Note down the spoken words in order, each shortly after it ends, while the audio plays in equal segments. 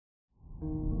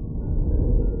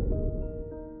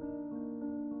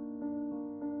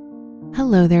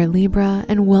Hello there, Libra,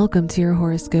 and welcome to your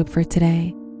horoscope for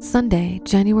today, Sunday,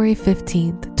 January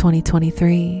 15th,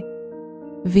 2023.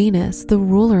 Venus, the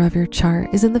ruler of your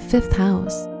chart, is in the 5th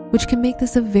house, which can make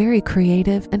this a very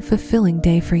creative and fulfilling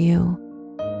day for you.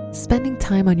 Spending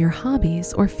time on your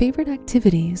hobbies or favorite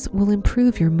activities will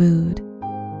improve your mood.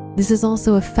 This is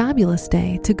also a fabulous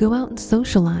day to go out and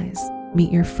socialize,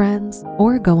 meet your friends,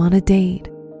 or go on a date.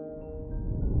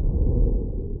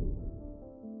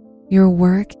 Your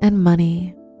work and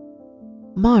money.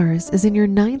 Mars is in your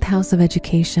 9th house of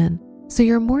education, so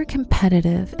you're more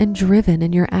competitive and driven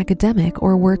in your academic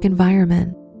or work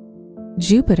environment.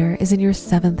 Jupiter is in your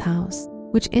 7th house,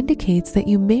 which indicates that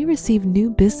you may receive new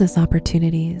business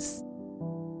opportunities.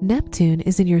 Neptune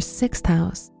is in your 6th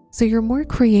house, so you're more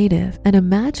creative and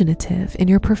imaginative in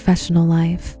your professional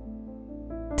life.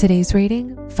 Today's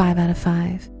rating, 5 out of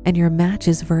 5, and your match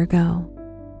is Virgo.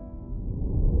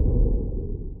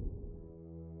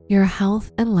 Your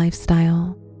health and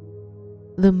lifestyle.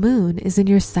 The moon is in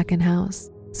your 2nd house,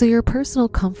 so your personal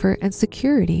comfort and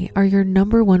security are your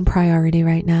number one priority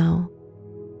right now.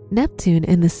 Neptune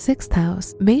in the 6th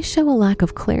house may show a lack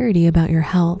of clarity about your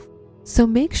health, so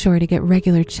make sure to get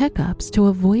regular checkups to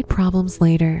avoid problems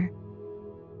later.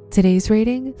 Today's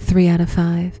rating, 3 out of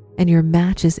 5, and your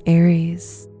match is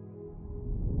Aries.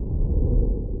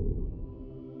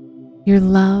 Your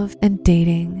love and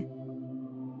dating.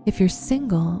 If you're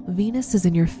single, Venus is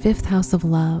in your 5th house of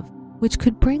love, which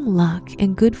could bring luck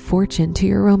and good fortune to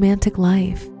your romantic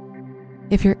life.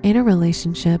 If you're in a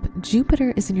relationship,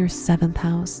 Jupiter is in your 7th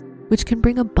house, which can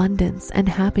bring abundance and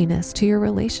happiness to your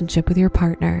relationship with your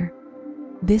partner.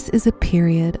 This is a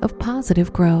period of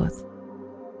positive growth.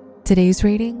 Today's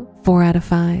rating, 4 out of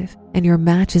 5, and your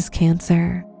match is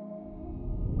Cancer.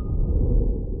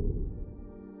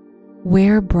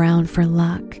 Wear brown for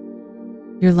luck.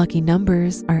 Your lucky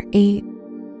numbers are 8,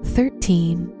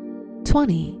 13,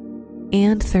 20,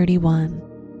 and 31.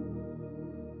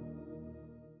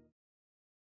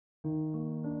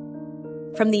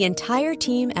 From the entire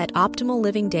team at Optimal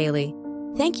Living Daily,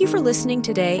 thank you for listening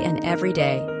today and every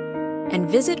day. And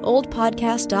visit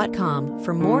oldpodcast.com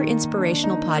for more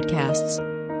inspirational podcasts.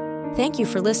 Thank you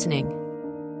for listening.